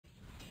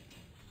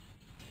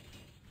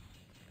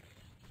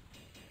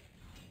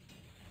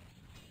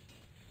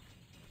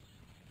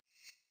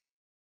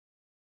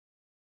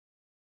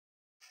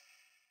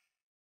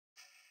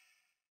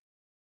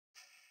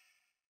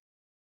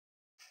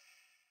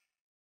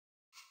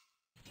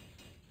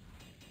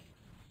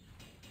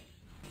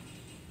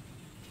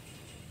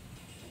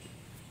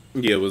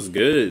Yeah, it was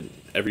good,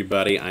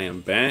 everybody. I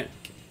am back.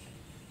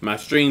 My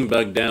stream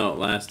bugged out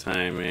last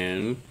time,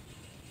 man.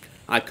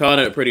 I caught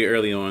it pretty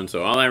early on,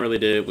 so all I really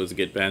did was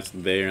get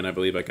past there, and I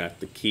believe I got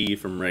the key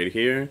from right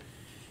here.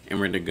 And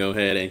we're going to go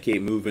ahead and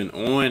keep moving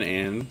on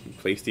and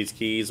place these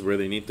keys where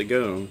they need to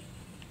go.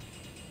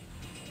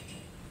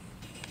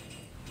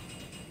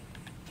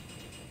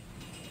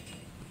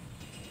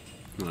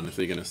 I'm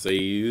honestly going to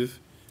save.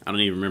 I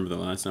don't even remember the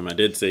last time I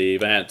did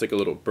save. I had to take a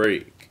little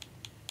break.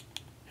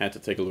 Had to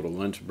take a little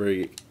lunch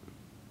break.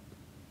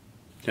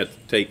 Had to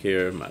take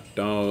care of my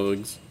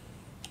dogs.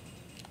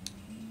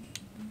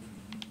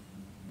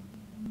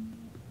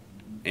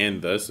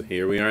 And thus,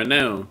 here we are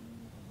now.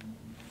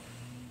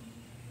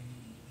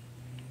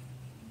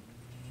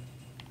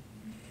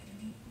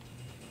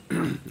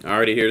 I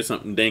already hear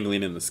something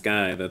dangling in the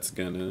sky. That's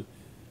gonna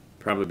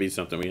probably be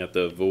something we have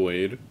to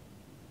avoid.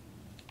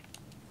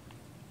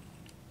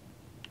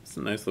 It's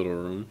a nice little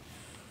room.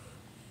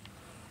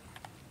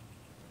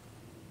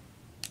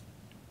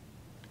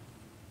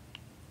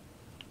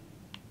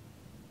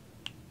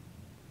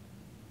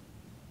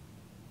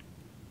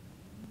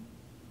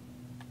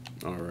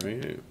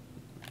 Alright.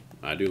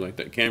 I do like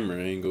that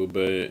camera angle,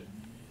 but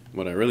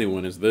what I really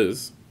want is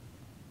this.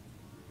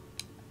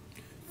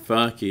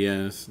 Fuck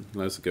yes.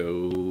 Let's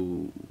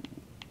go.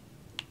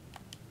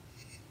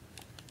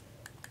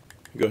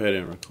 Go ahead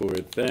and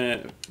record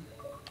that.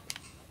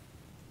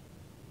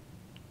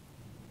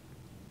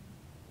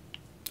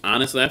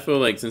 Honestly, I feel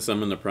like since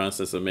I'm in the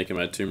process of making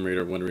my Tomb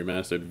Raider 1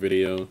 Remastered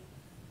video,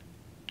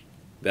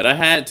 that I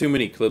had too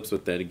many clips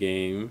with that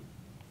game.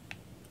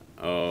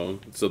 Oh,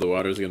 so the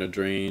water's gonna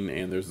drain,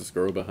 and there's a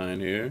squirrel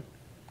behind here.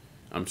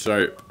 I'm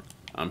sharp.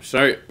 I'm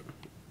sharp.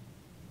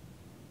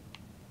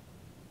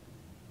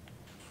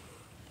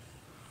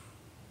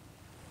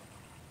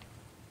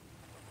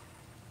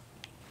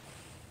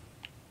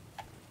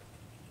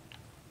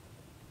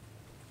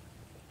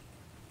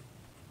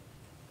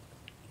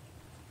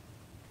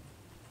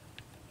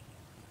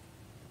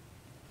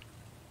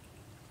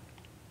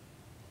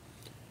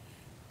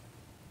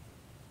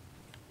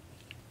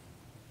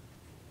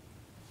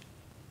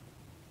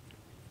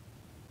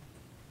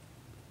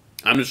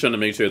 I'm just trying to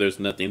make sure there's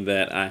nothing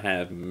that I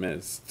have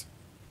missed.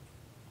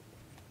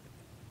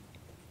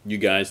 You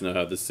guys know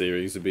how this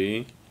series will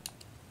be.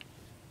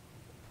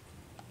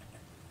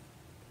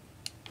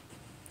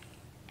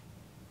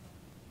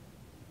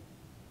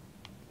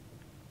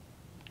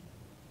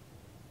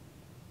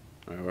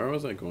 Alright, where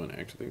was I going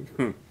actually?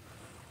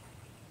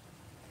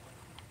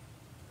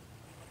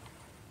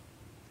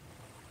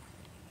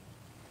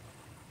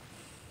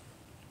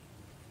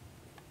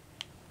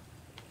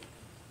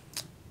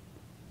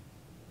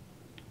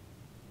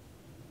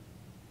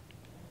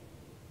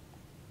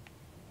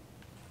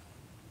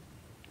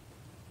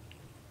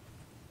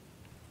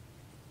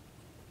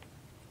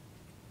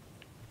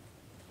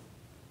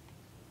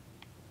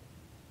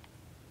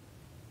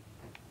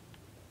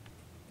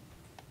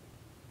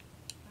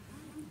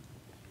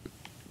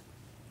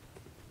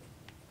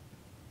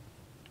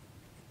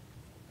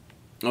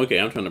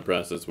 Okay, I'm trying to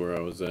process where I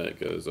was at,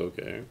 because,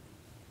 okay.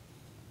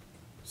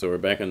 So we're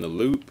back in the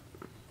loop.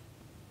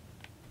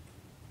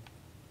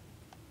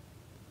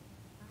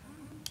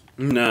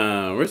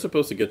 Nah, we're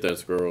supposed to get that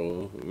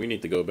scroll. We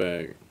need to go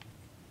back.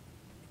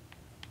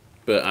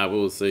 But I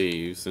will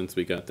save since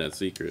we got that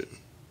secret.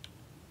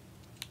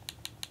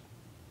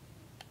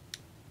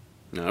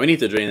 Nah, we need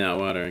to drain that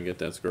water and get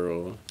that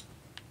scroll.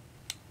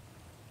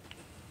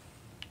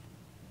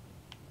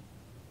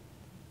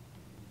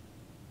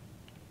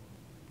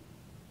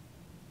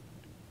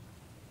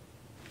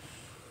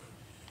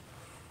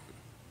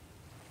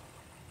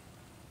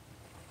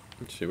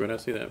 Shit, where'd I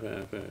see that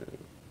path at?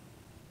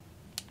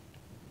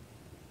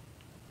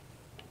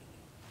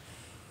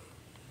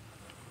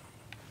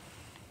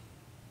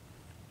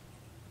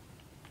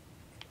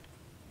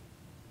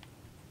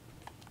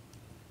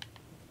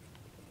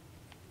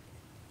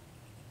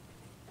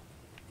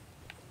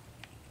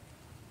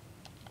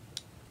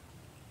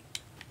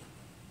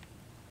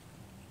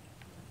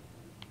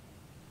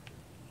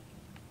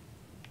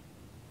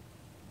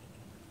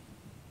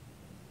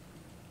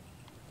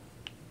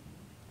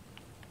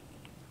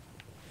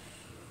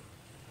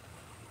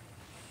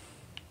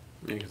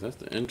 Yeah, because that's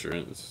the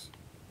entrance.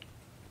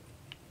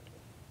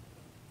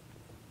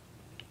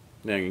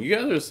 Dang, you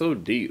guys are so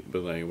deep,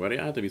 but like, why do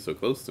you have to be so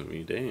close to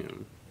me?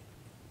 Damn.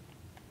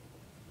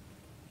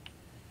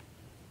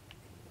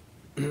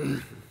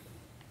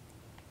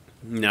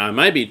 Now, I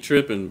might be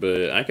tripping,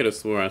 but I could have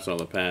swore I saw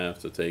the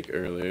path to take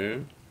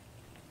earlier.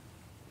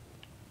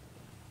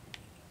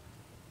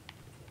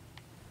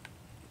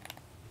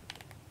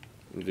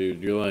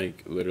 Dude, you're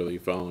like literally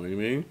following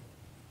me.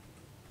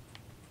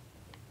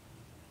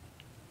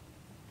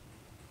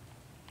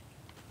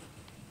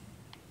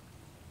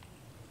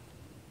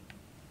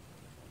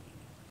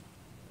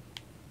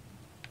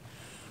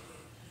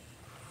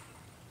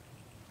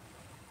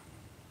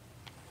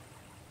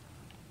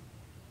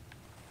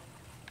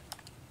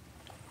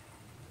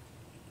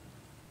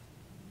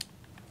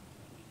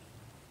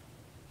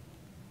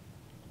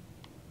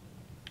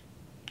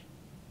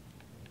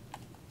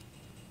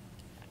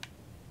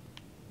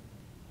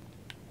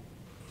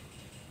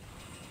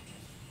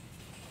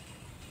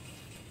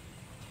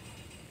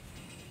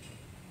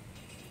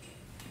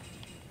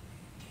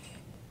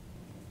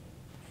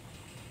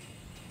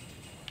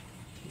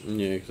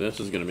 Yeah, because that's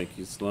just gonna make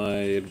you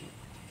slide.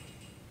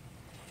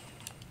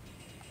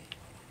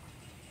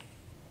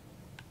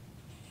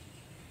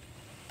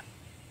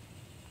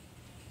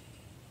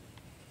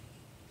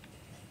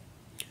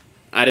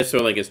 I just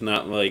feel like it's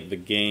not like the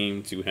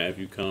game to have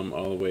you come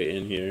all the way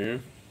in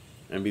here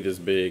and be this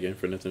big and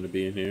for nothing to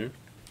be in here.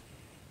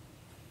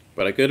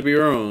 But I could be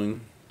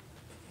wrong.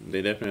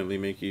 They definitely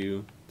make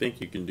you think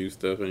you can do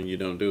stuff and you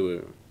don't do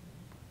it.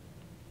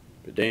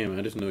 But damn,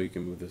 I just know you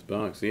can move this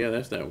box. Yeah,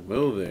 that's that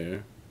will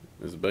there.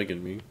 It's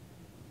bugging me.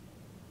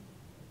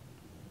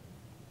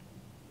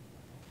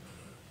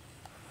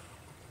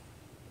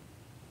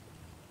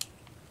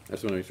 I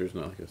just want to make sure it's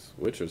not like a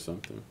switch or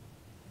something.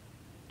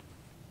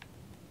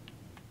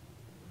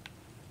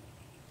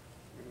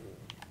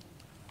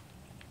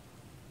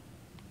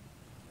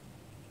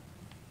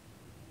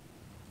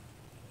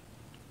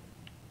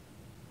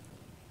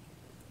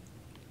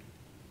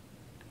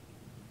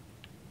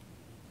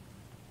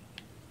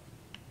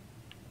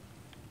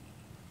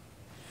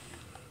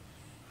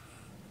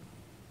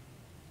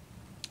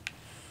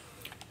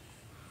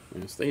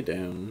 Man, stay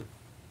down.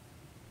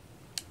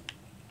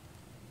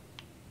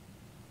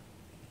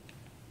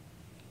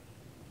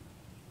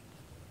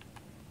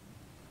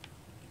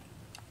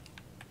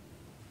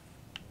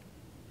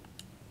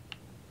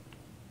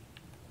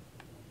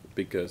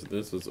 Because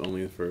this was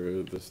only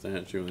for the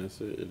statue and that's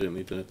it. It didn't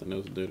lead to nothing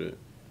else, did it?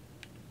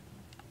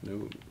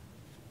 Nope.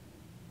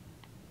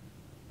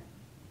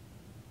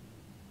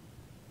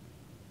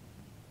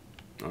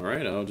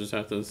 Alright, I'll just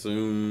have to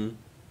assume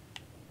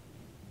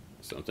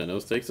something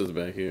else takes us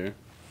back here.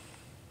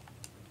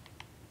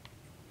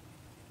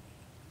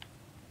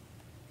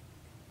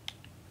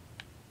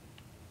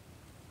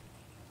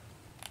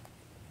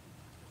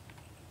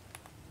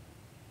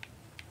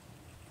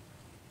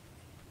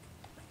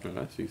 Oh,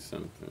 I see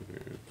something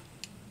here.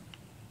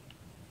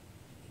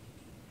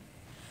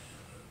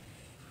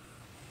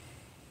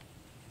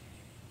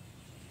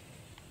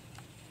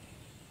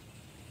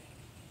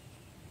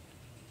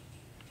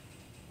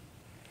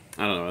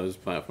 I don't know, this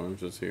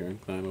platform's just here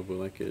and climbable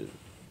like it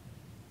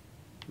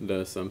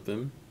does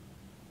something.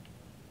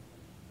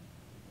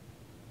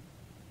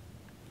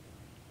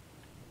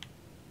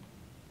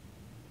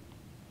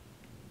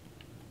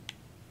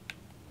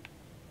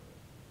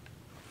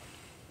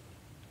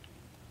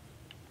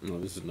 No,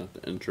 this is not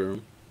the intro.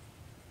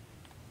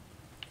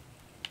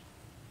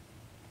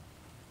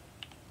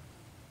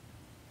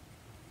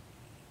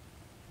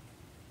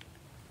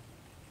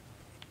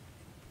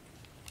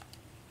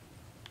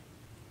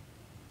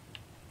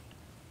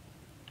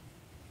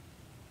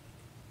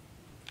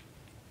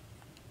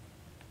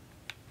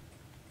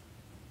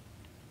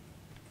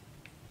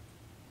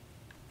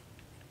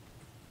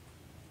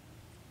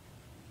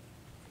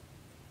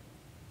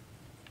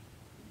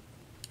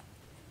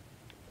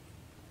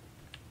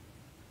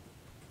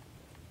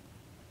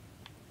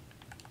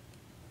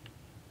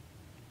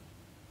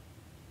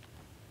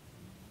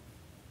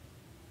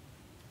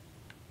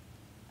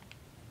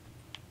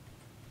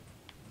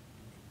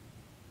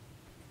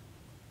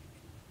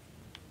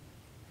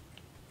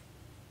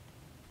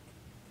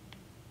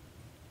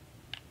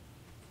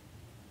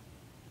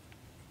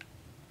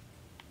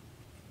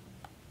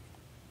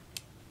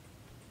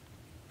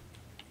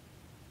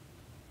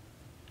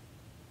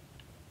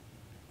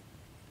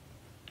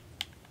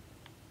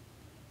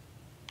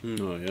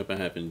 Oh, yep, I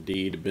have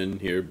indeed been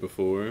here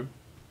before.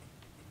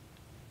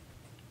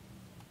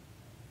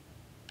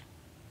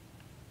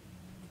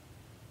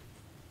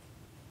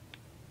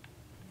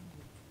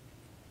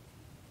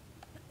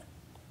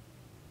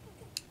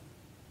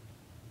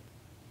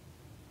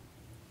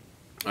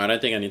 Alright, I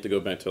think I need to go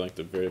back to like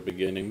the very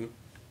beginning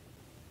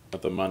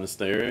of the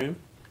monastery.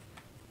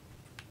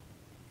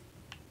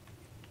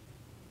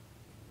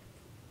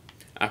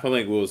 I feel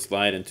like we'll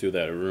slide into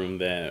that room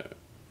that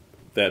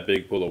that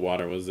big pool of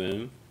water was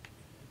in.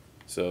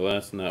 So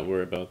let's not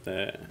worry about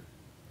that.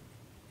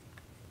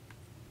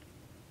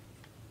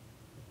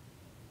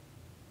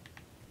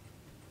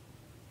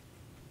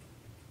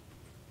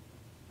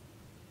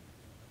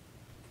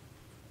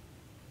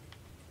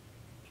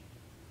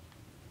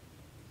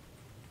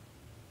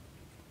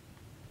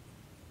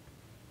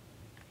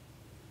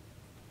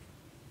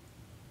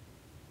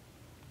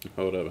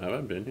 Hold up, have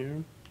I been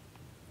here?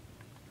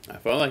 I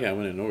felt like I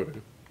went in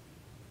order.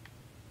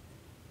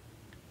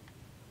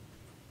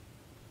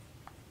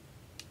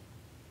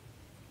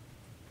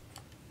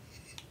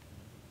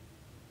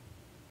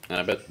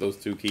 I bet those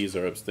two keys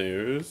are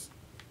upstairs.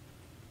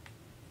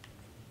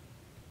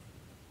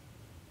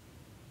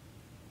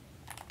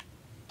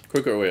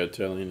 Quicker way of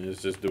telling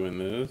is just doing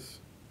this.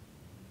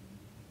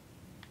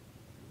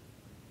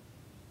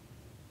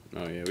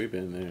 Oh yeah, we've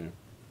been there.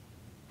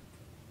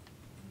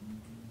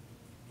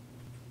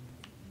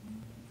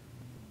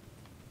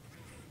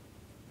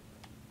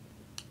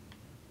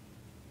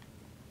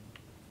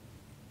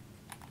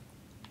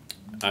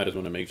 I just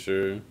want to make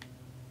sure.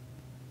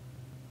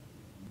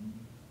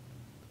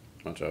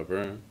 Watch out,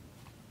 bro.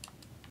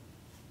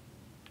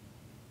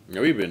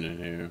 Yeah, we've been in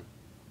here.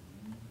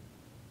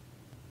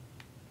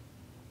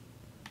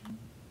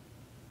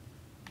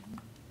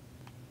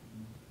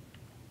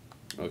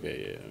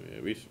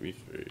 We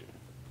straight.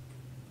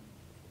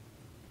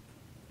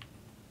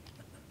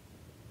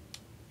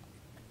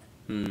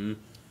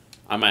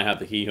 I might have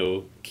the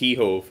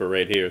keyhole for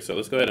right here, so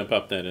let's go ahead and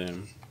pop that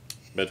in.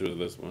 Bet you it was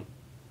this one.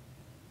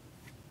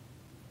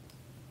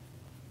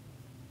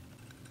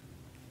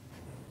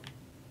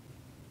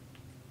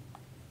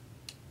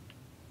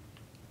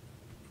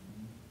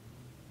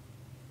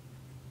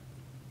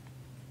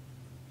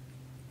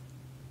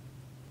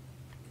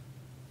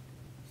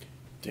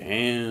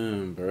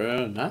 Damn,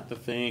 bro, not the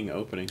thing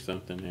opening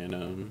something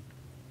and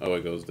oh,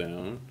 it goes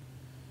down.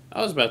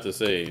 I was about to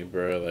say,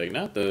 bro, like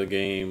not the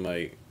game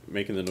like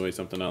making the noise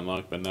something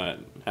unlocked, but not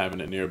having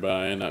it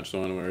nearby and not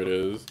showing where it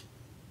is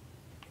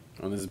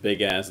on this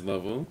big ass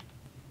level.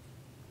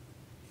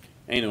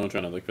 Ain't no one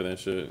trying to look for that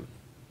shit.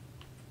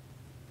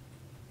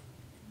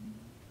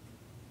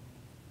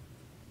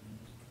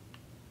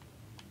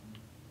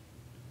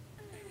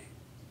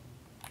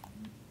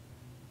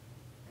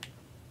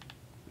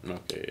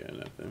 Okay, yeah,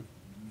 nothing.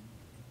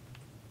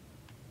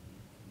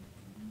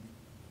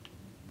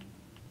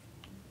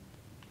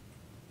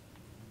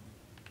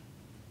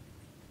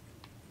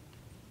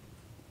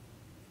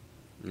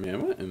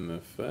 Man, what in the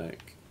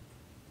fuck?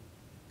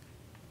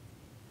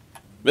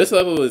 This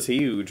level is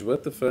huge.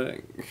 What the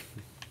fuck?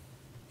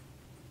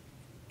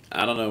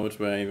 I don't know which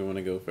way I even want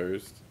to go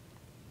first.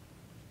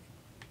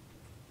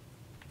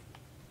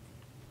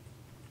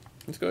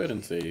 Let's go ahead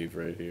and save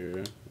right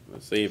here.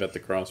 Let's save at the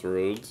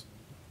crossroads.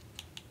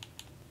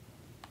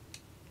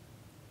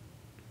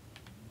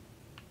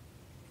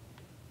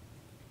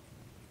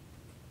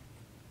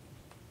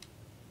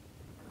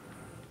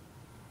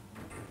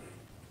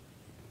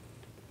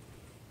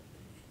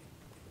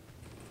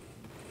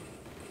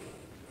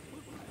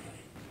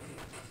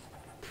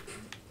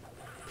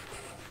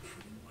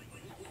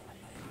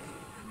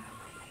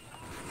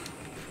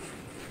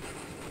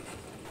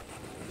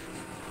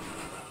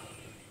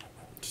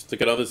 Just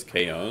look at all this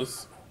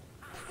chaos.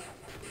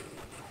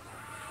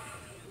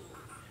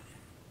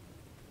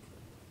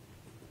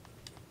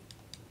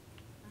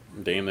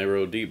 Damn, they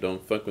roll deep.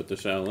 Don't fuck with the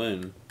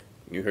Shaolin.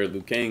 You heard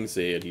Liu Kang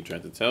say it. He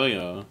tried to tell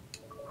y'all.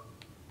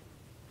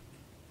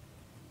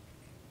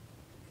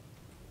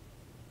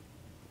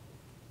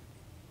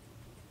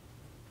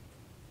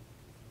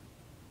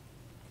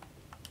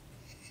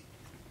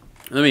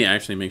 Let me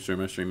actually make sure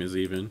my stream is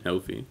even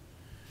healthy.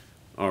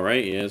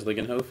 Alright, yeah, it's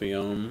looking healthy.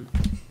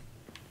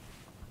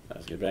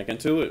 Let's get back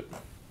into it.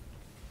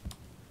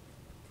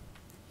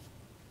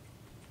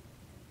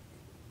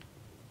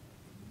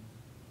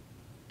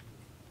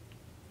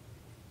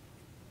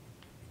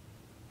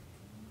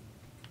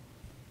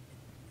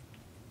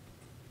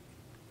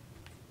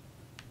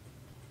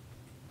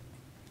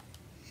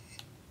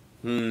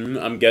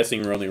 I'm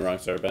guessing rolling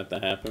rocks are about to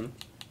happen.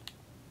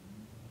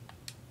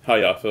 How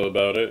y'all feel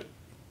about it?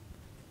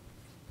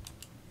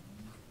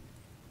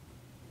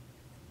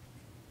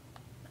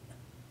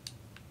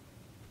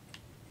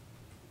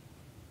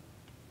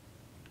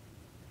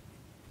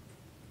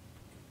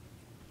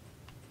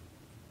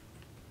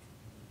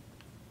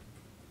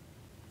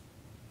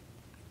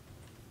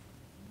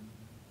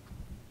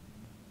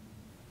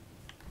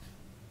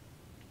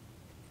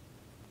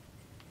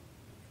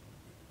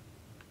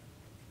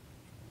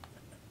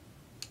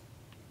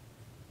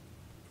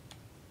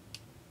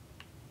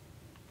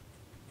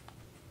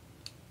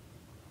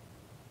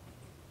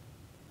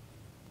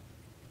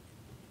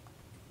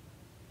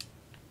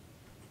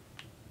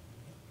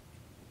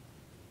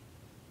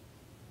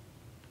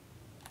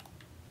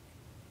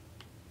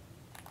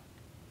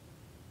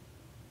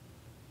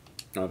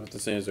 I was about to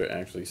say, is there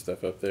actually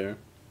stuff up there?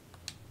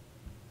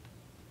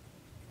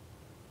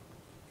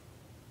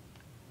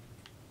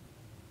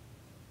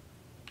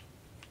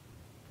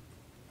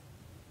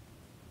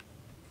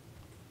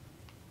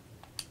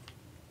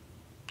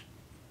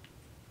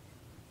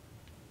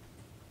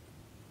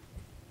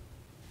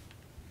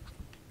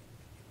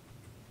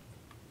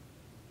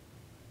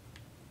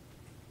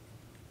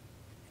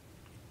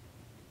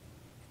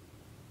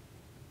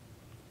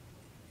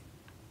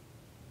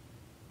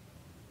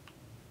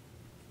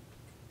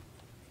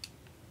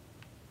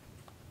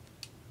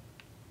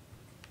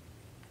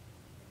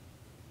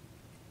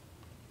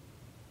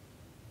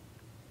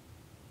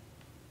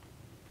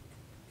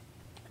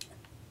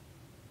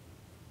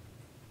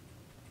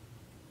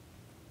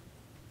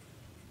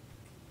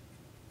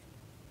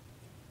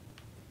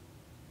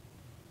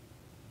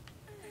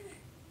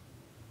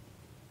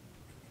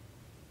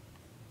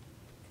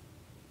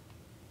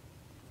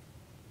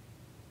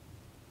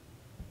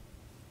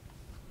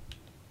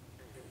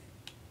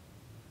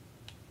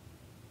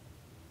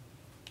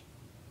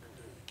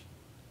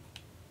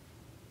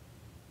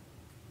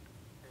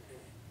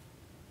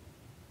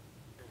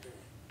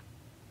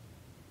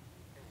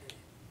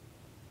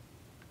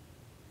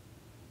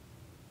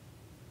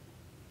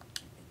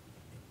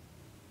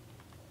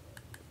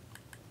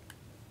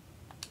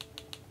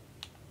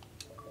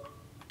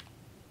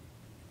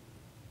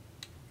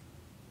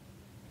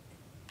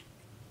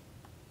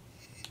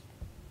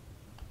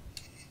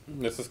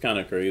 This is kind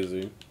of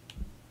crazy.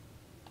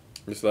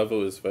 This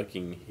level is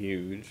fucking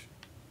huge.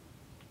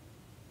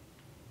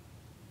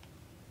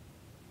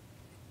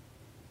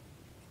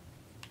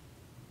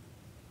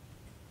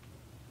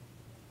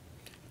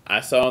 I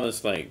saw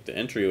this, like, the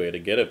entryway to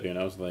get up here, and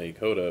I was like,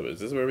 hold up,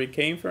 is this where we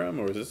came from,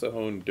 or is this a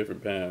whole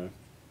different path?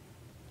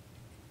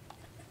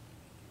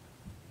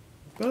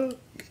 Fuck.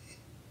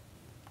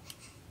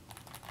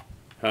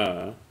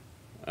 Huh.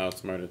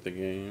 Outsmarted the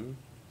game.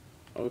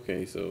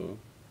 Okay, so...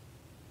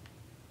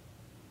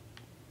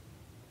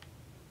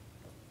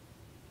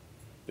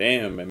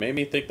 Damn, it made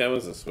me think that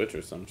was a switch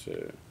or some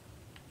shit.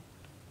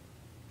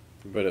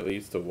 But it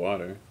leads to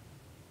water.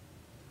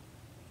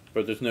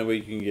 But there's no way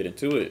you can get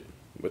into it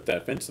with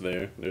that fence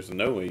there. There's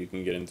no way you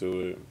can get into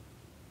it.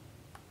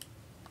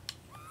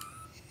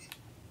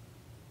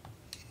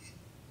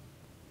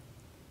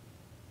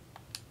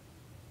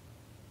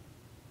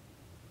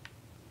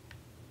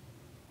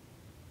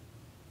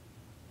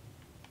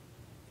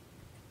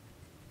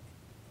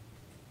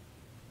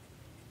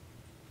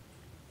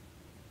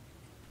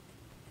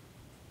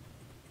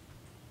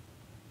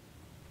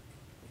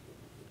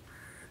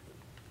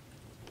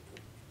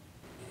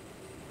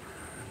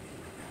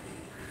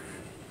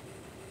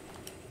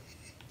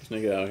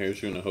 This nigga out here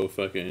shooting a whole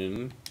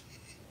fucking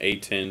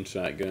A10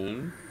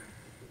 shotgun.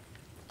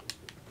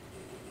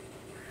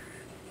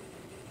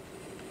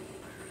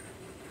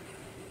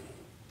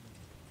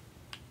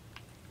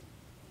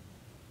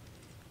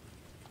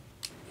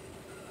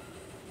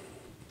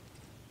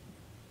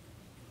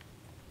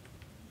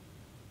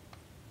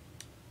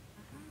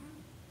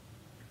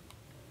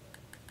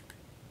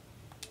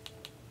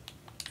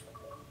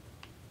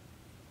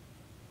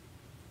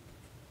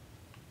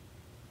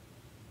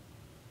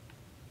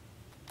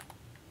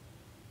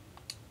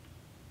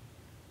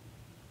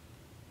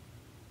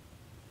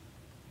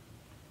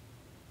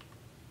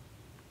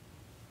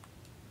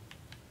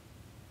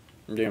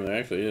 Damn, there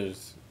actually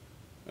is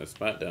a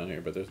spot down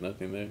here, but there's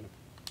nothing there.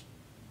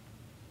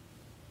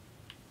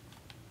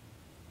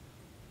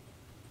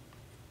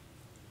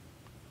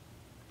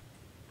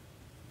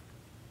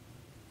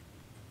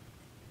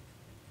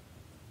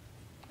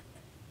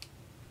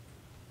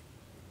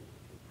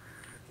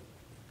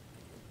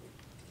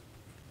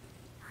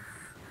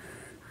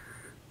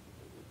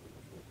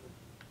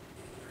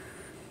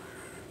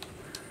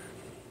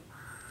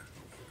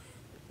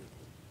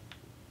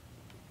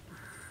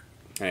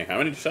 Hey, how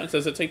many shots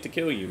does it take to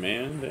kill you,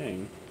 man?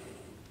 Dang.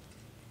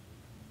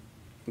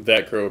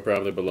 That crow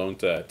probably belonged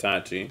to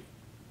Itachi.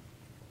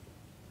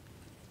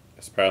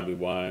 That's probably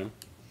why.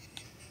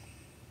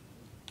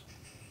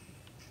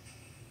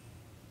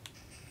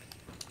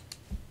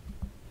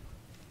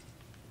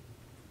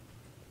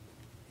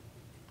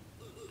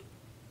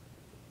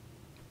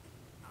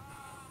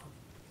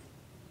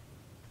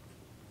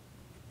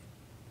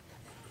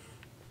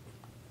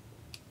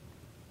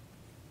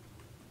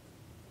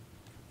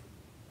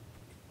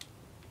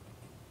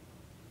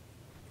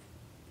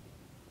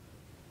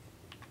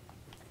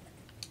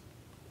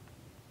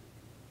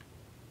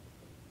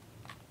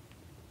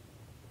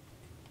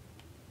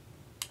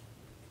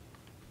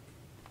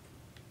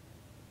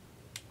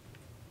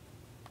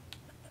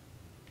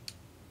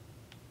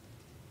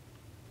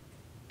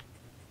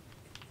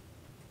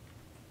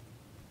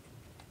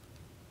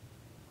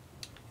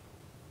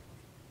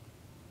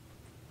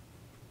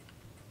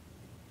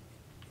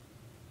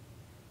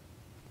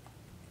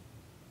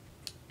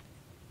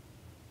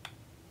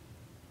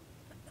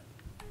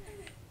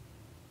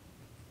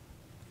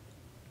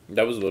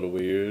 That was a little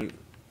weird.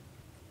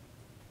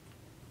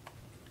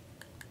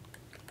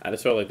 I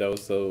just felt like that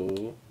was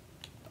so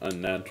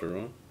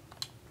unnatural.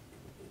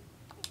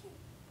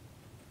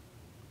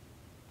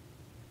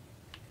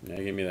 Yeah,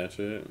 give me that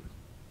shit.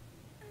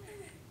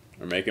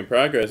 We're making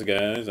progress,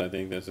 guys. I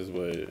think this is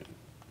what,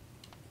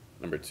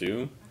 number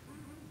 2?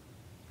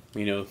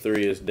 You know,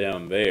 3 is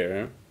down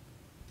there.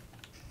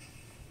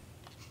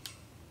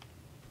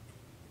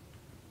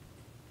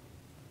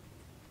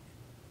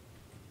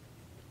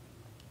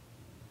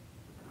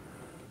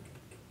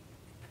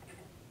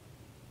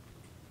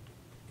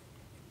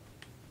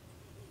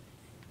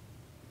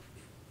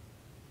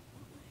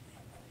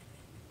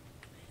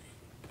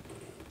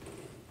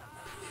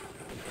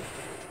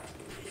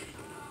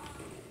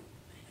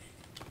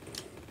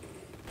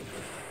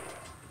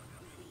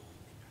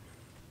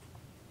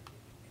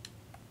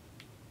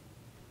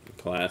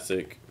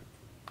 Classic.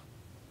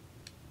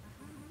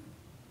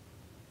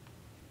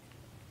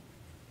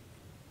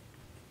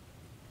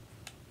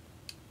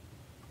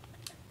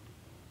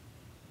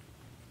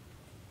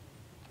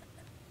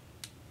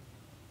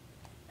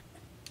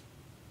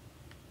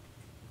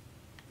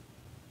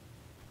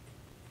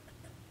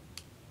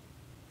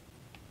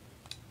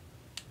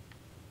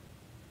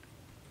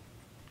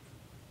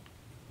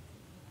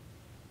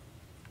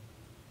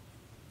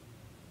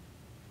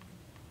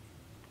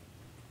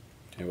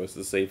 Okay, what's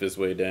the safest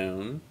way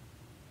down?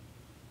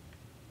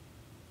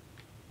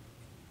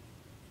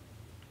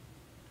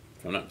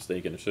 If I'm not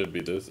mistaken, it should be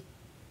this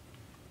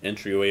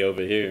entryway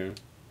over here.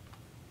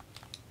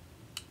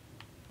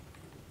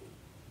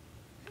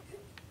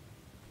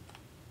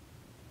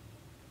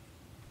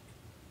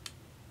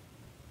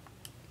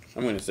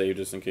 I'm gonna save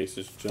just in case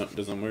this jump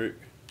doesn't work.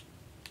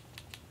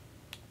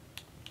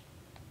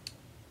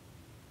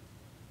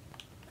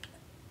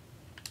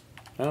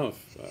 Oh,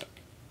 fuck.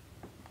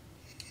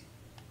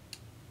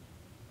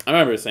 I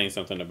remember saying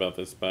something about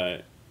this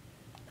spot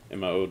in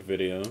my old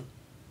video.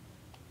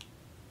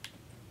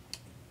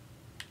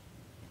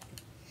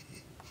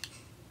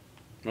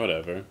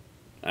 Whatever.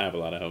 I have a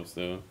lot of help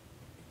still.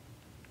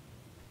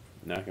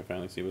 Now I can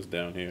finally see what's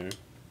down here.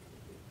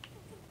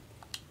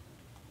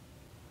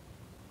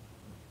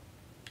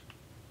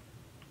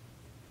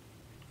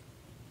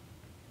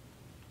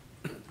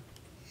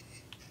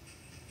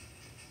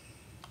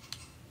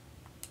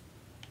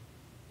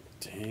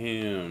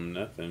 Damn,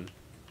 nothing.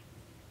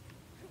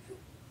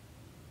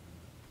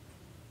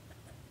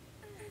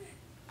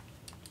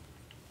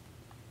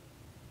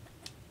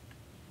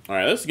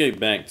 Alright, let's get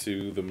back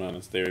to the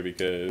monastery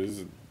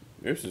because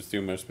there's just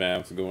too much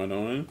paths going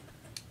on.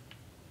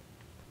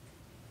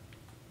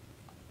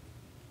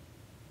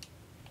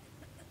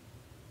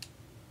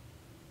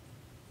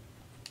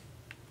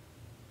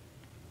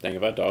 Dang,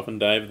 if I dolphin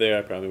dived there,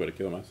 I probably would have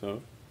killed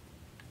myself.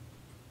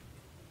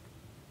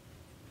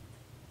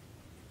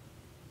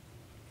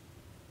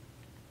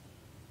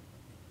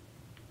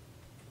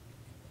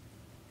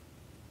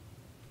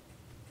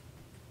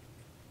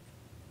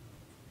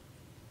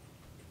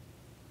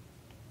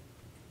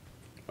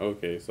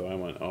 Okay, so I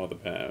went all the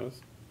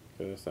paths.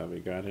 Because that's how we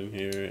got in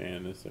here,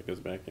 and this took us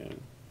back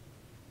in.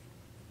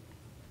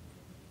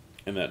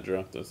 And that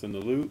dropped us in the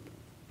loop.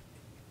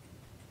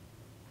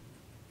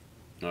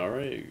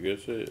 Alright, good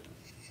shit.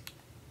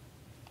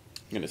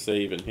 I'm gonna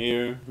save in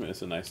here.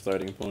 It's a nice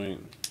starting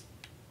point.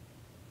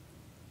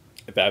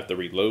 If I have to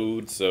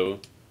reload, so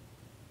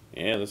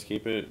yeah, let's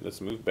keep it.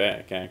 Let's move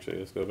back, actually.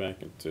 Let's go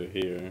back into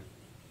here.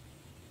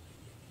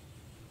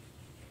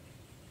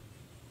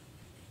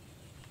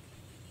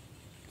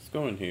 Let's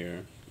go in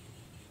here.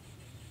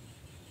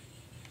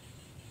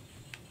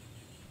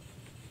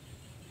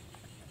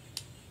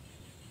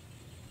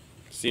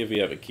 See if we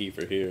have a key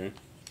for here.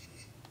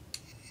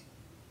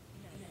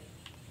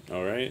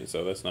 Alright,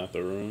 so that's not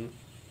the room.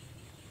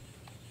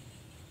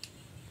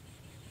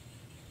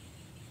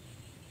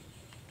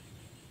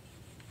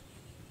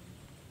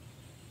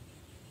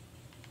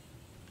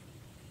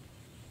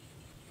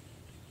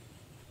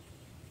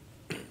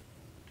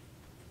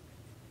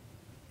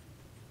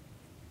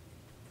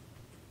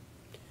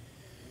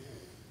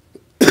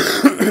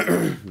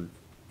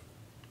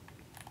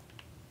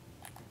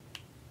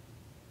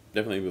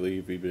 Definitely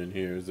believe we've been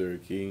here. Is there a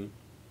key?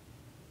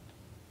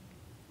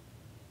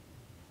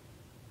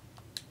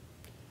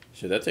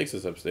 Shit, that takes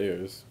us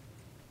upstairs.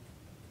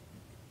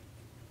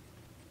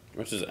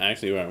 Which is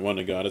actually where I want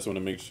to go. I just want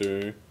to make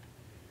sure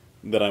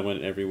that I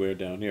went everywhere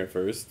down here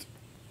first.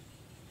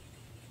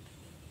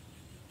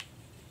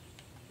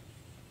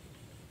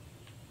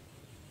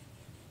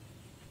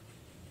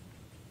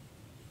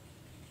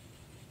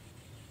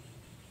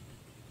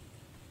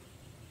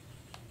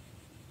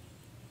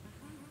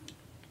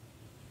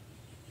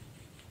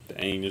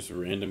 Dang, just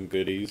random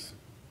goodies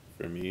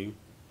for me.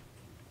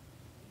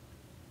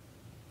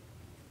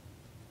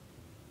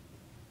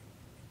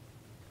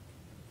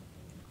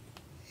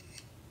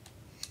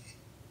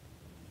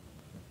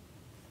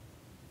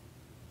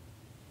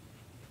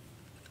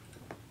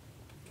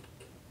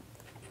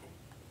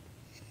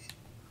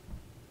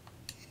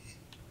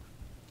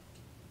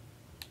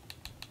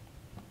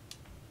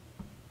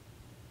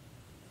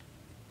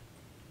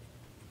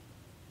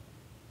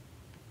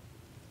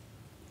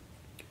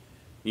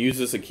 Use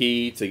this a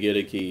key to get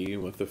a key.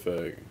 What the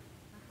fuck?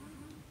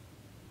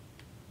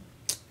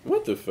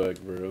 What the fuck,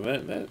 bro?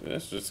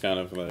 That's just kind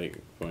of like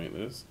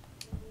pointless.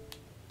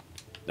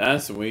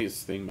 That's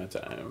wasting my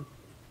time.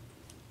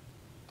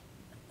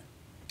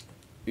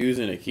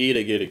 Using a key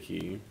to get a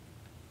key.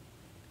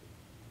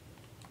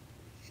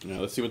 Now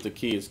let's see what the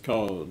key is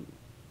called.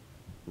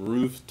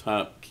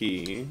 Rooftop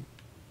key.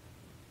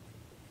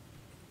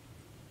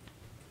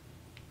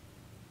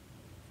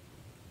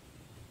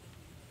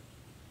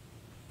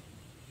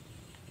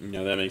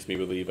 Now that makes me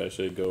believe I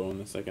should go on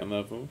the second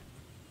level.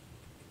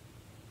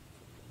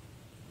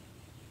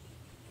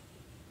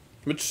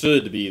 Which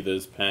should be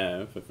this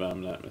path, if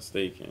I'm not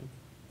mistaken.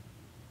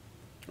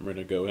 I'm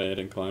gonna go ahead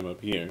and climb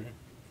up here.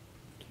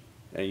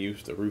 And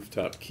use the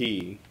rooftop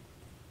key.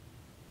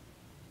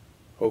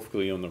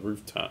 Hopefully on the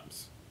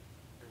rooftops.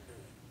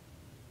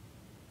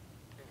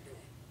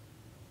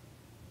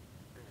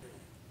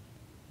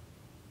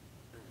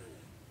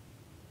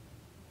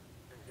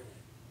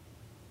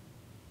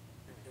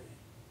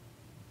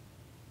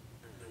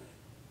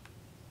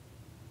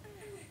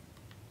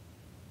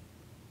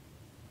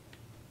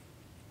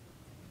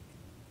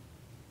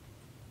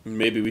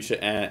 Maybe we should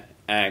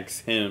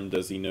ask him,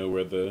 does he know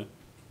where the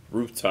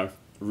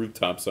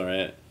rooftops are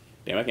at?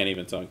 Damn, I can't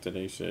even talk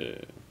today,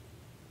 shit.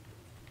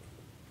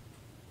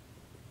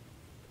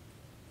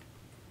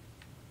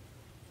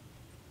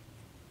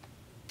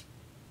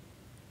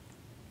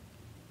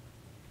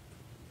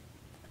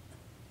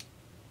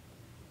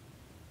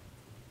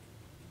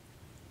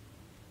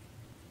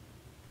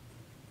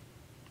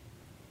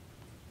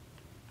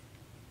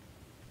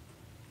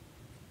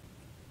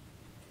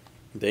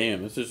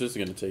 Damn, this is just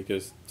gonna take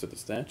us to the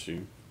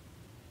statue.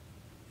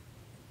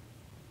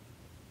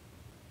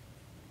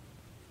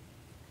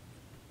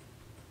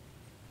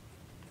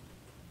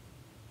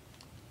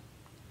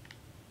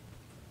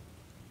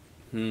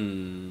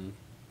 Hmm.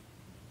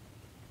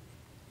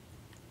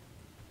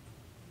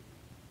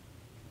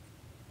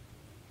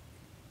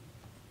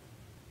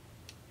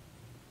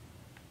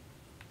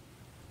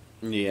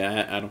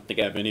 Yeah, I don't think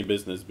I have any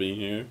business being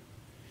here.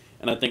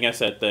 And I think I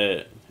said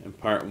that in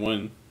part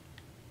one.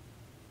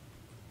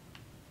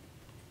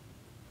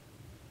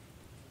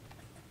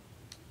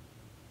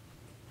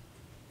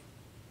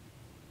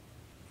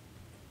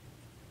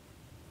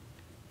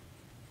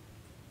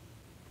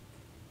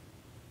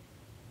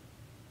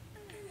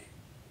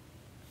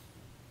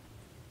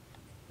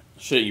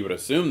 Shit, you would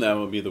assume that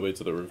would be the way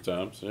to the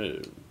rooftop.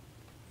 Shit.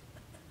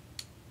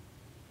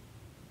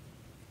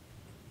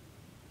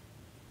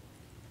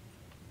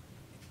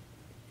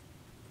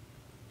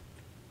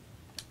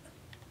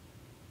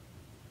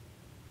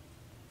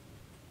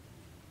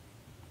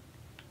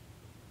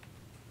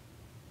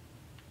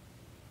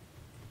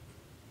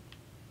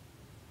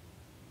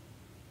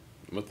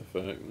 What the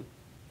fuck?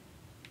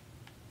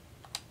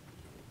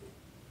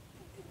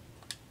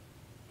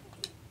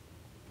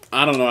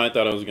 I don't know. I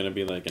thought it was gonna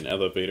be like an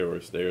elevator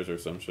or stairs or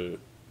some shit.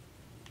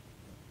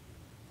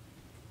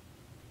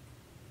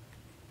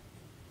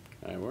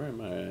 Alright, where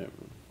am I at?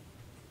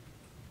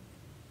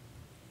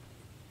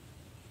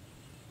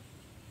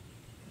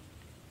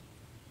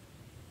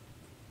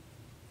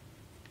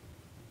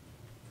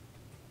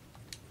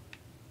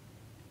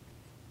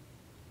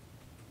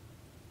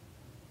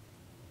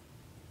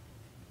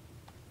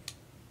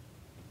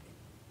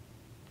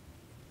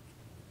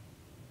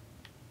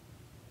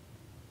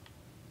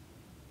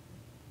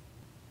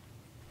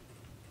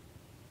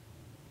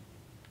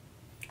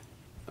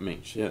 I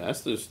mean, shit,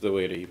 that's just the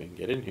way to even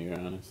get in here,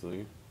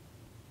 honestly.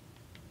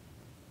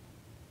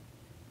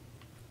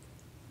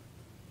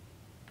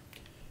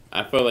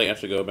 I feel like I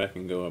should go back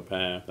and go a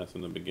path that's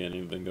in the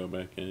beginning, then go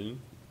back in.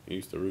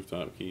 Use the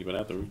rooftop key, but I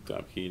have the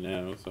rooftop key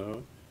now,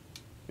 so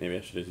maybe I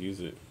should just use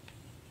it.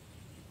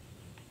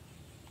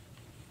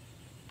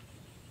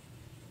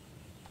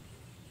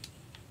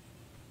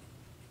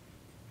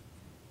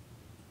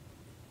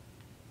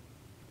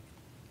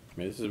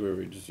 Maybe this is where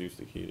we just use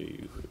the key to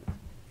use it.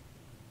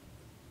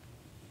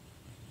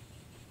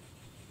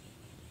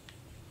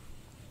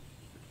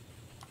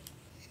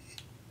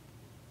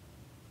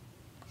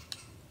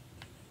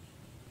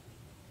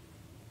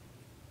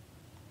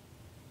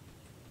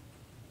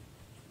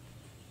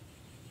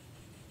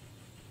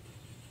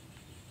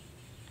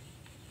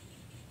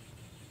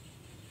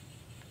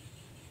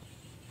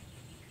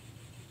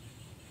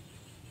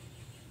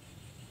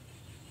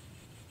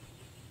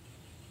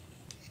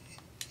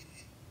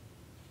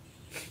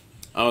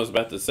 I was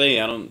about to say,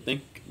 I don't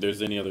think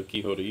there's any other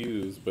keyhole to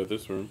use but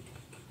this room.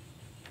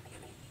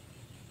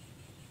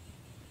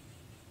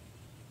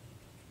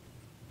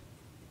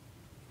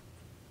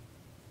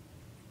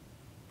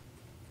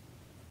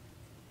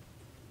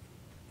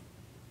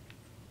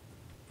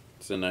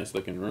 It's a nice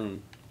looking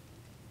room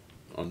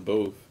on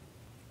both.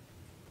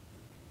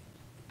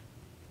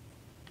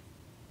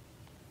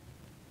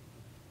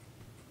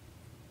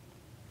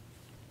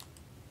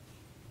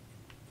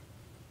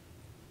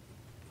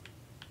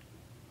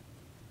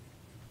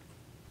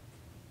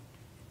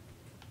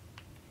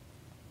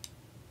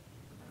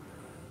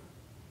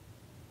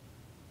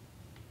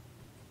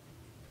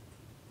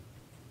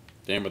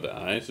 Damn, but the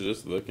eyes are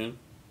just looking.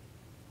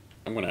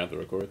 I'm gonna have to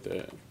record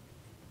that.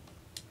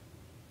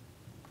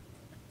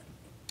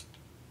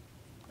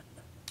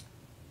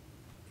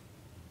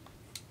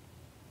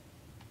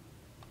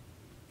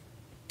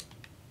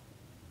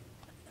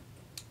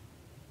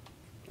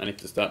 I need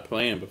to stop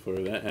playing before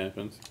that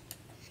happens.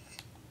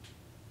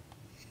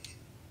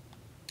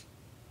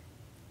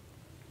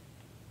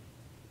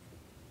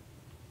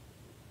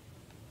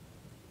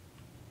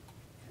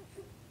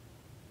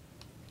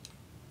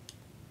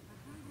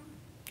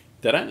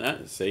 Did I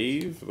not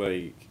save,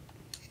 like,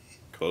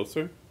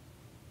 closer?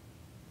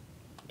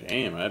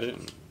 Damn, I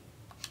didn't.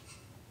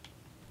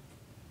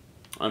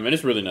 I mean,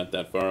 it's really not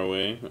that far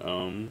away.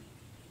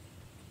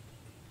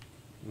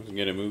 Let's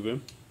get it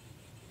moving.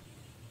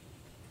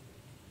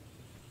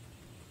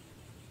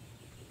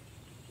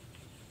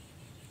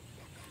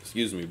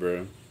 Excuse me,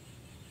 bro.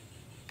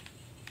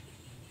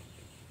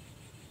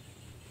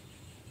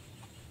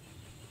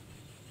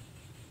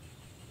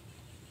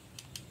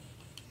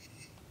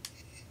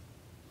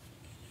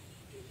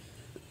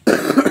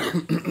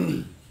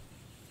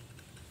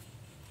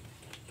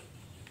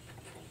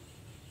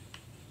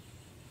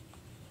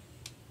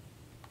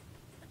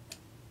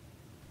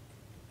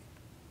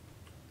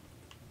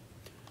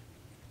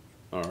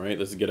 Alright,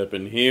 let's get up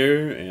in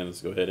here and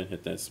let's go ahead and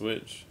hit that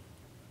switch.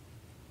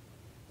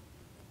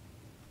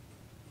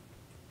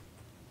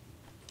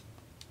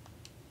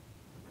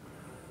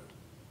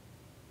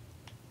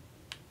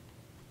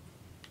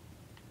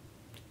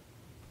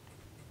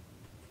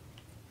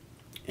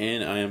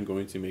 And I am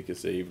going to make a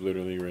save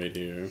literally right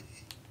here.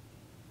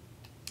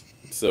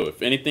 So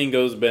if anything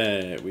goes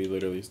bad, we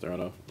literally start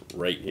off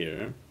right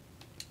here.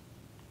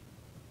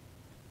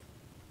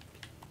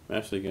 I'm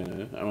actually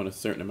gonna, I want a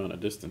certain amount of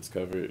distance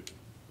covered.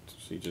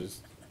 She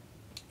just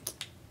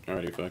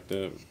already fucked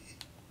up.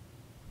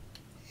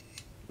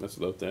 Let's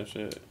load that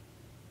shit.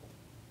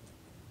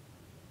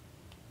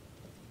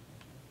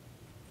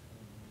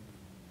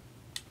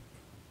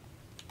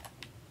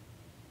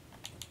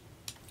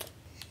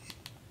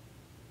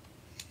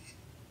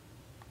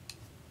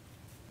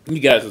 You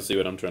guys will see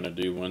what I'm trying to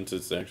do once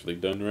it's actually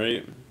done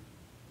right.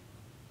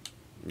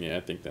 Yeah,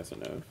 I think that's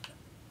enough.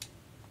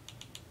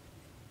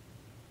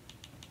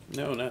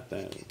 No, not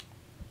that.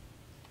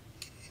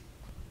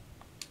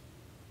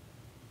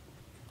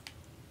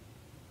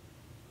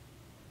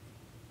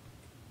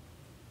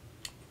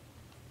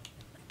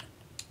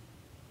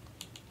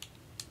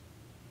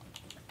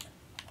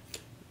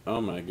 Oh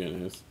my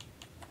goodness.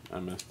 I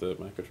messed up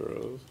my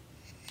controls.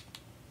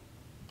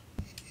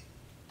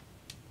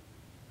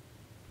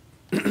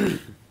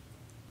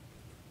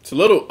 It's a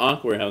little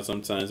awkward how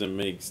sometimes it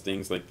makes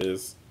things like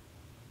this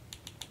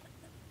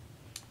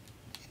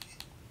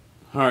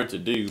hard to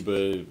do,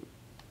 but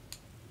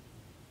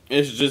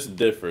it's just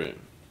different.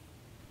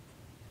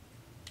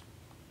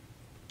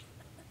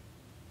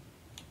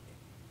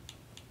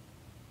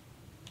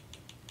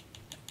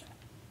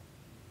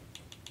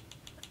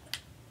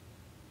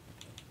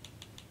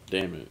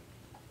 Damn it.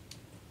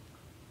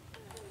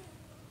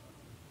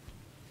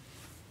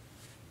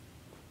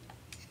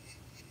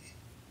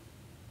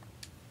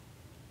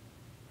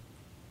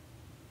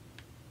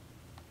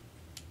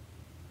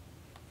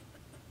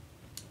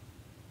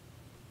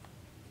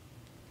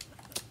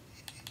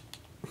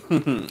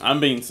 I'm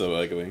being so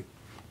ugly.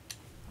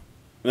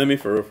 Let me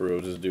for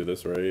real just do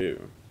this right.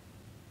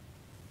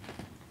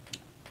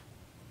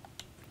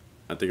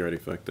 I think I already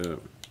fucked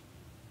up.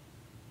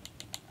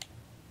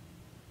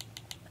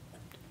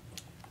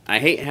 I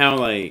hate how,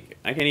 like,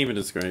 I can't even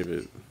describe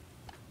it.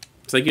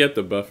 It's like you have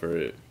to buffer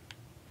it.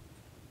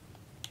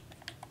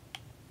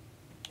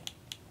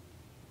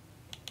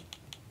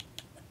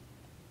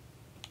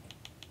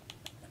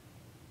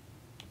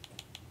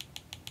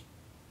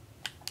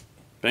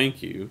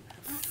 Thank you.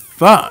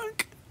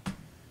 Fuck!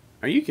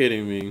 Are you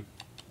kidding me?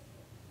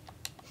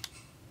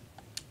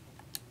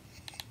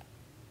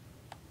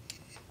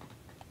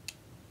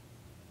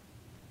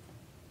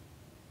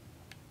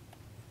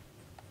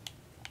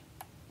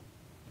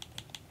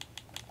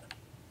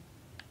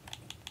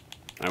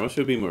 I wish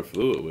it would be more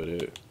fluid with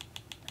it.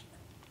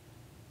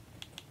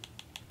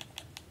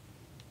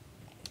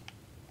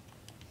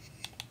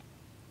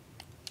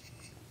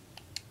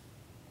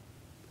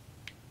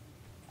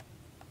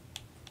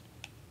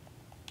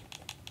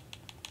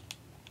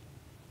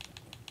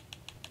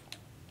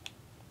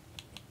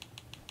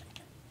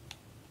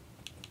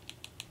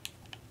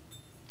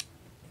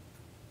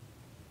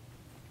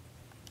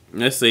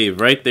 Let's save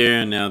right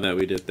there now that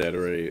we did that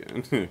right.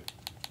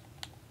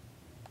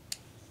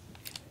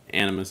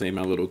 And I'm gonna save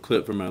my little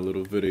clip for my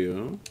little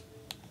video.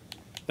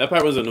 That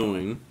part was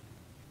annoying.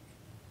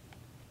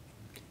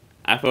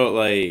 I felt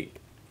like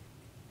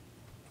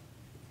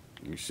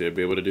you should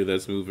be able to do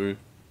that smoother.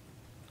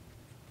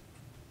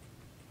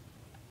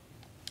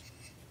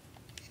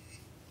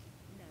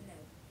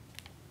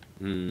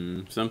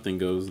 Something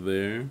goes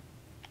there.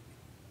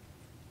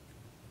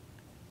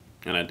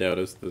 And I doubt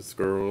it's the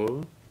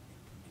scroll.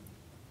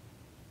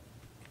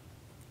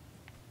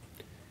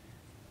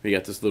 We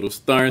got this little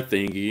star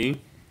thingy.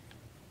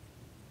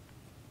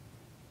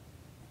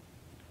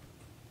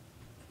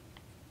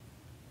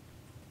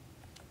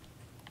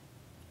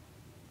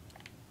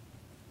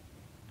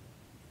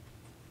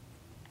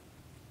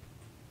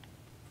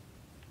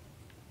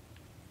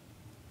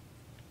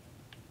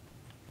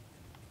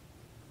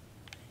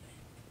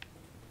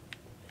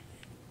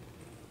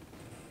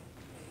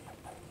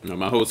 No,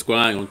 my whole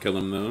squad ain't gonna kill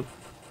him though.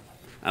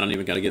 I don't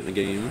even gotta get in the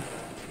game.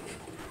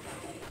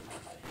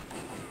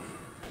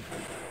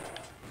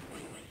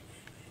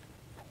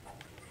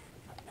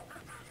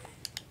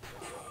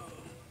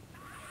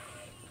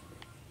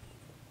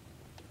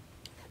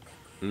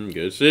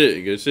 Good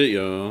shit,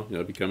 y'all.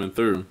 Y'all be coming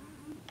through.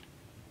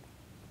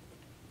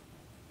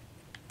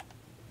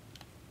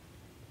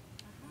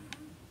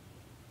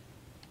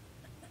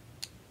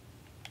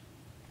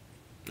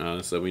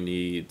 So we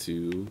need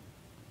to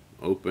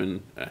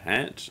open a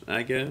hatch,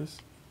 I guess.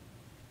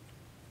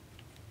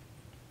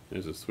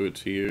 There's a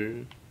switch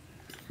here.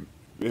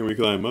 Then we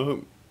climb up.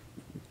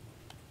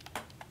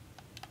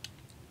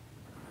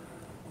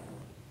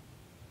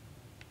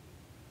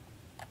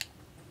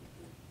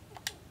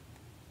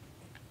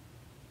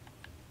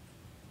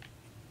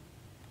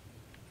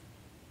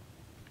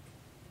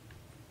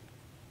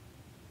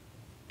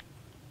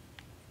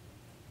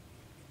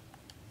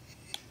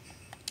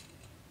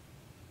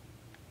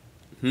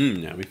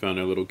 Now we found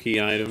our little key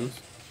items.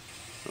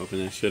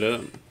 Open that shit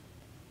up.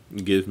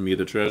 Give me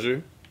the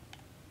treasure.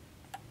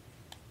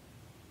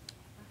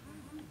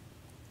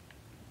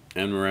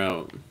 And we're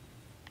out.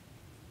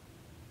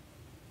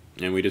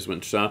 And we just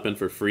went shopping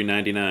for free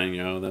 99,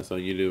 y'all. That's how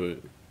you do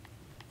it.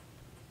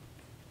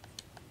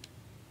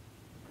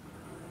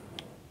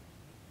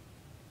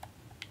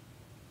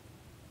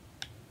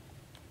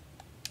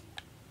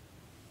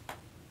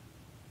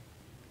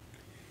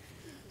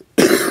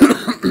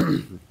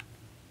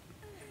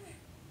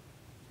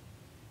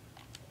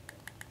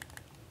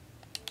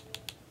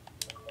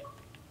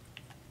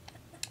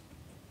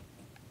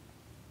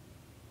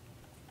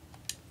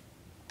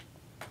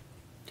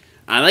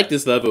 I like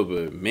this level,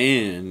 but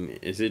man,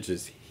 is it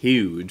just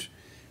huge.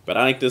 But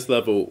I like this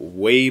level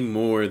way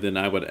more than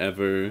I would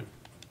ever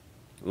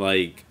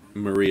like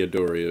Maria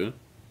Doria.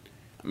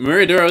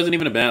 Maria Doria wasn't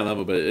even a bad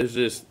level, but it's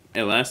just,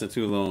 it lasted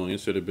too long. It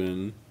should have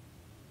been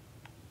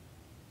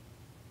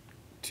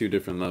 2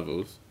 different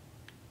levels.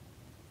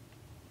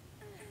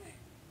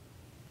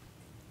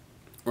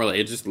 Or like,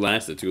 it just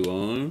lasted too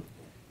long,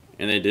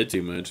 and they did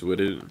too much with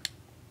it.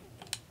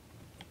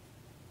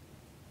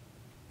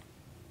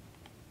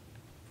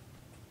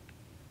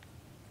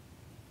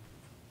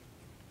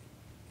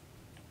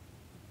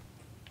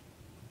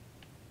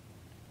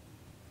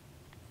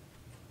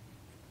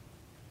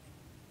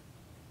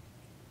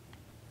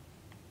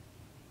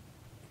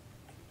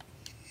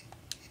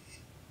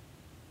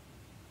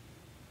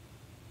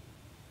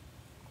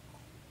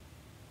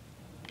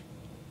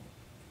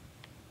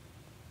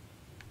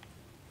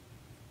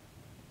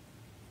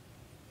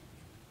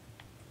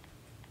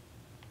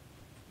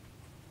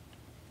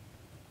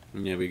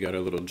 Yeah, we got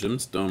our little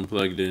gemstone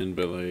plugged in,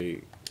 but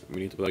like,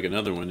 we need to plug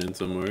another one in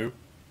somewhere.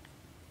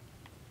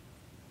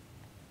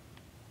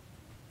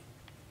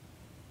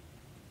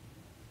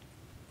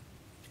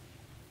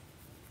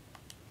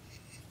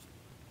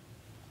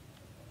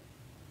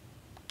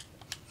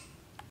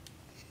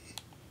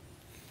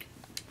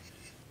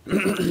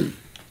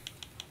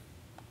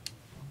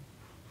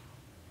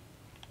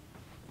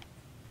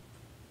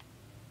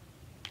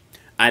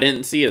 I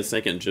didn't see a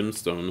second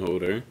gemstone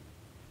holder.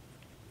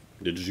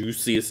 Did you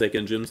see a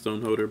second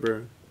gemstone holder,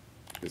 bro?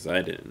 Because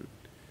I didn't.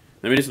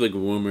 Let me just look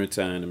one more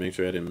time to make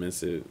sure I didn't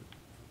miss it.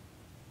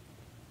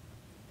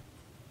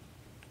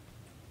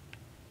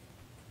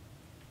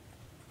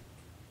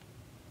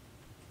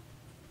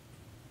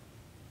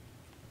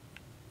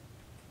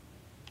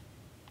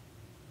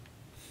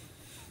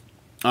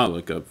 I'll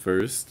look up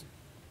first.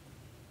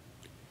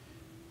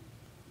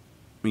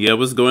 Yeah,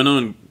 what's going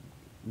on,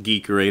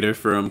 Geek Raider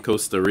from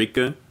Costa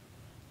Rica?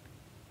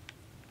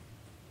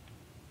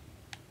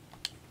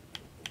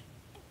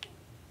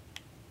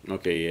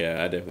 Okay,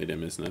 yeah, I definitely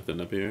didn't miss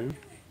nothing up here.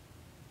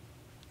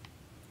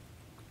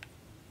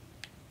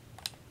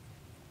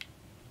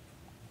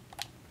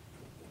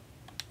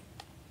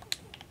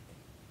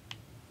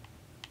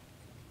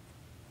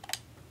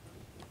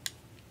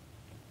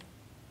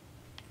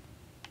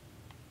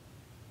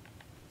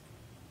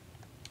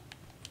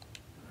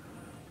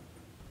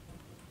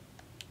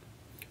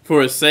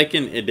 For a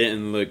second, it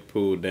didn't look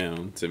pulled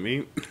down to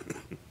me.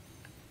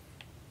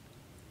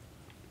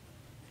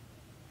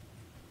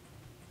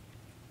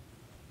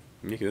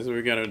 Yeah, because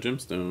we got our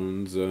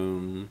gemstones.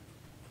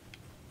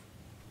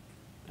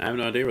 I have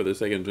no idea where the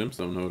second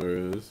gemstone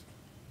holder is.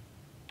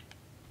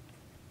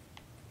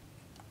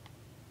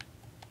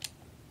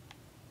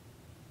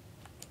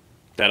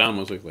 That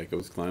almost looked like it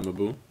was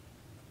climbable.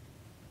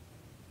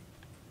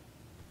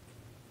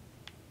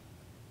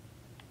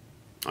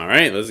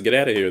 Alright, let's get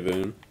out of here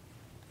then.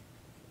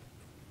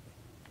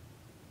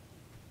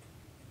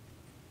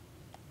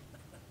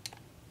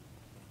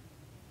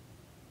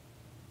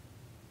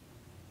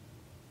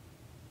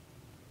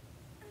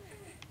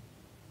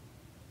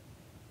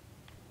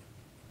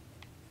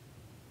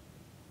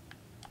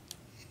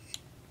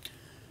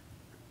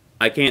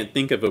 I can't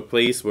think of a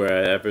place where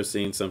I ever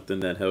seen something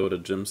that held a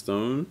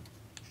gemstone.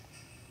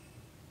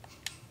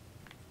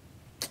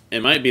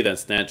 It might be that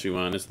statue,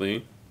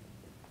 honestly.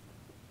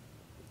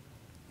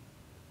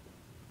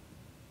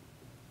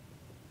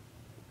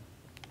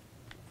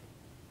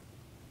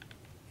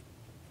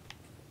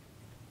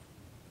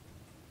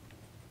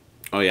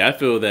 Oh yeah, I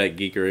feel that,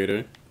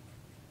 Geekerator.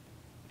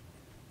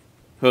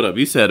 Hold up,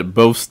 you said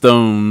both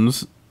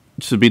stones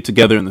should be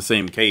together in the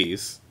same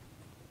case.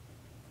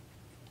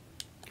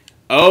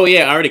 Oh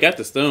yeah, I already got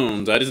the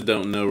stones. I just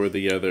don't know where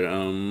the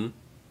other,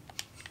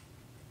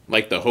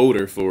 like the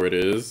holder for it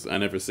is. I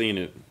never seen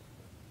it.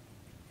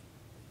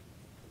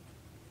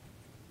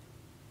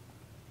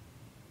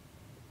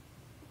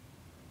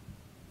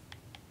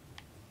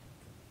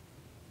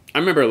 I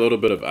remember a little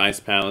bit of Ice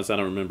Palace. I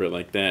don't remember it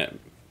like that.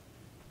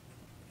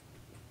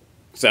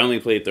 So I only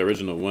played the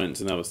original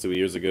once, and that was 2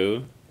 years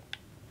ago.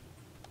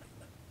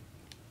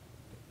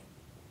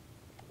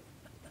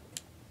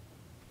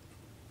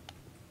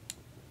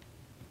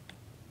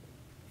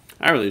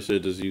 I really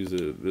should just use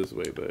it this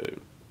way, but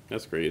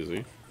that's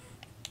crazy.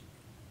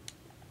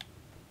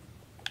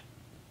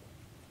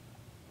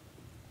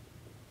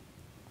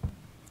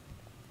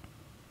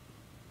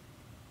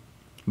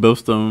 Both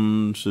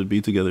stones should be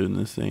together in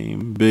the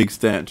same big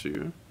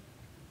statue.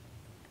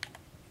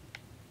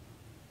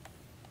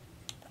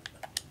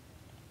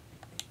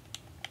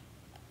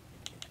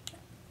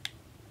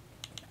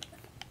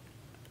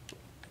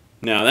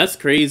 Now, that's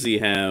crazy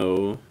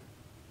how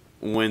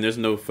when there's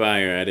no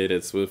fire, I did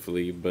it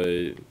swiftly,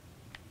 but...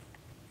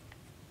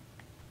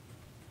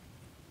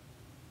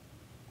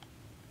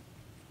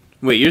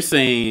 Wait, you're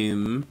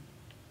saying...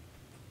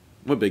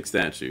 What big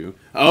statue?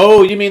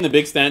 Oh, you mean the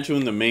big statue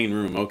in the main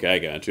room. Okay, I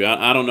got you.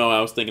 I don't know.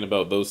 I was thinking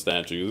about those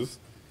statues.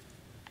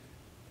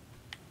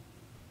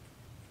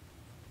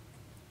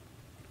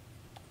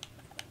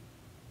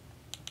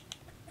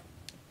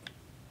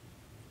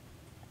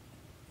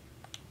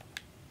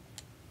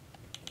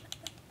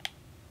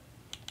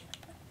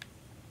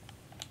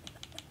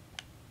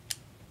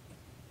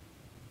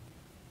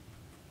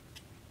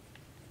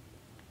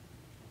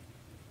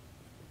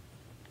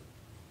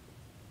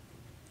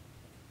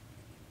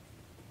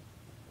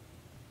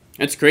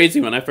 It's crazy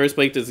when I first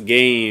played this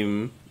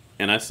game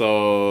and I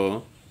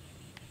saw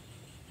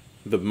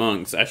the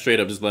monks, I straight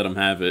up just let them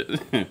have it.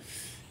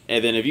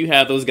 And then if you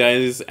have those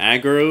guys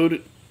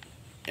aggroed,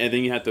 and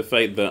then you have to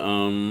fight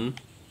the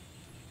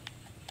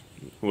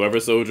whoever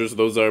soldiers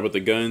those are with the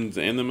guns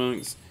and the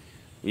monks,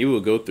 you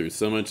will go through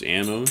so much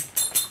ammo.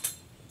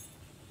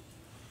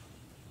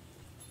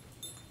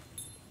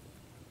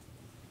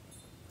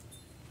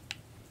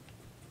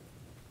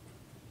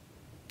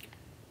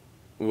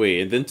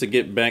 Wait, and then to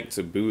get back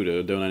to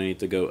Buddha, don't I need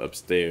to go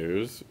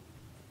upstairs?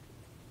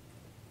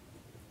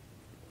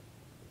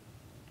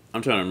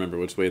 I'm trying to remember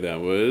which way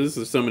that was.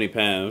 There's so many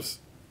paths.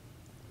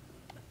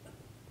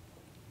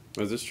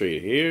 Was it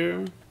straight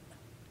here?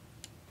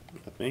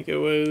 I think it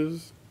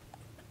was.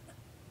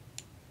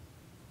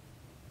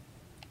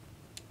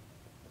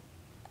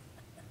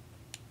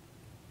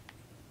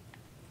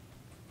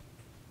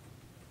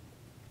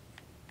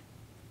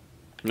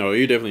 No,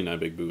 you're definitely not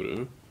Big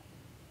Buddha.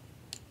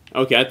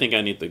 Okay, I think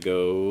I need to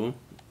go.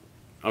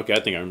 Okay, I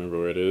think I remember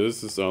where it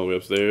is. It's all the way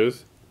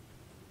upstairs.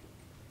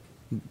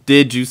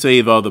 Did you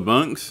save all the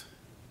bunks?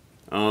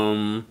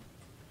 No,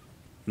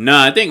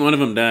 I think one of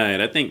them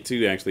died. I think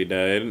two actually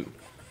died.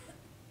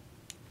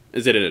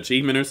 Is it an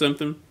achievement or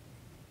something?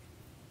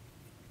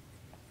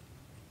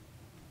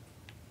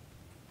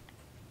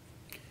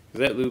 Is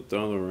that looped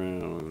all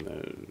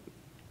around?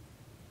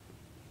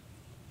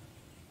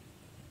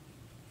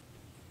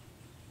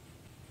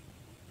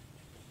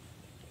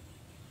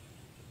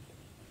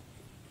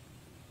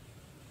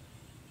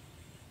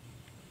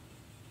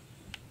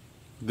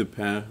 The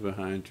path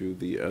behind you,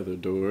 the other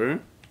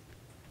door.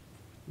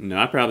 No,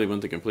 I probably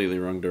went the completely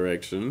wrong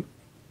direction.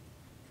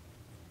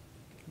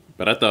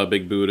 But I thought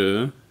Big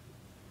Buddha.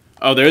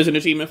 Oh, there is an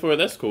achievement for it?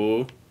 That's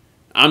cool.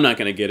 I'm not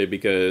gonna get it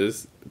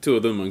because two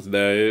of them monks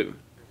died.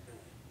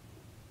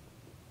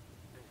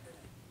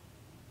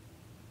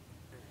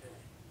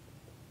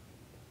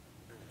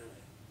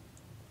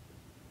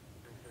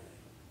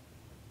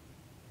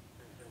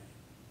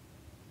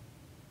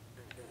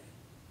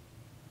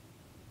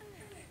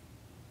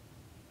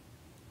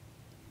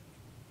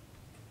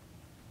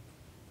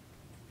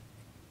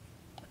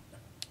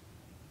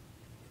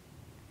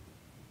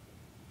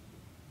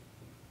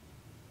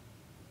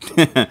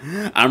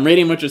 I'm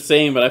reading what you're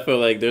saying, but I feel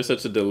like there's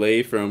such a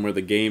delay from where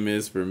the game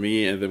is for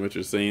me and then what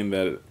you're saying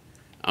that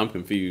I'm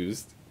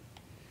confused.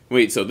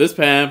 Wait, so this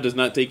path does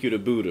not take you to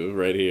Buddha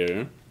right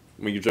here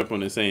when you jump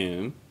on his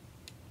hand.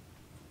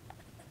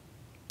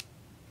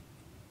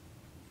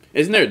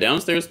 Isn't there a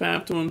downstairs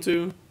path to him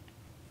too?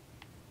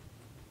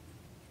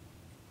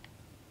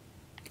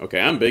 Okay,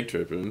 I'm big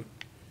tripping.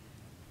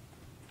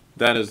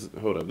 That is,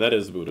 hold up, that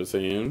is Buddha's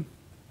hand.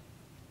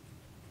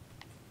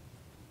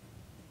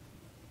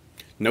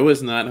 No,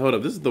 it's not. Hold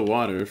up, this is the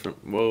water from,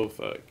 whoa,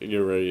 fuck,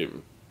 you're right.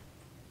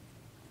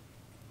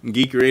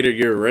 Geek Raider,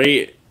 you're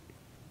right.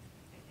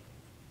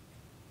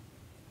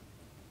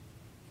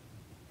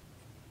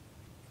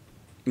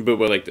 But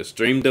with like the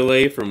stream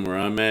delay from where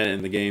I'm at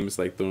and the game is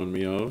like throwing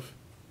me off.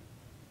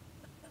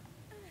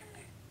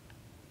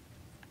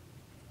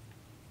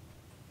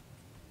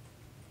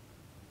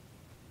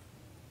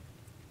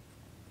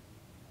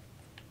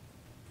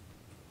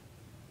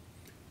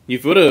 You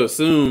would have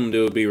assumed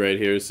it would be right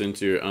here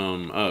since you're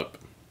up.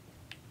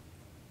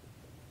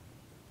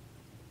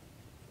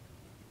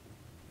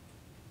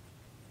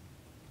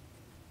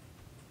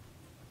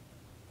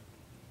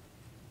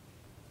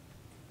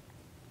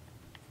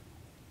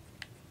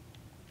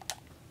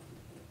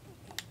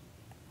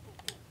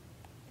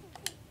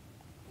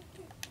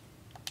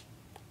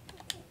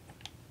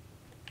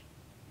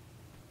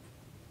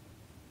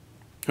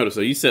 Hold on,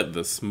 so you said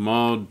the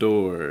small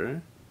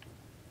door.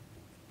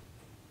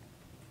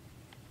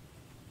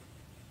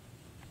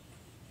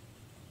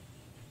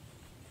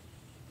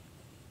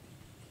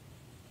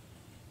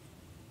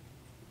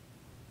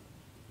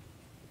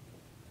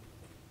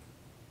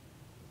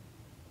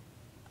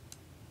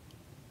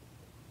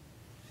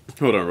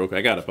 Hold on real quick,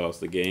 I gotta pause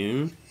the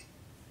game.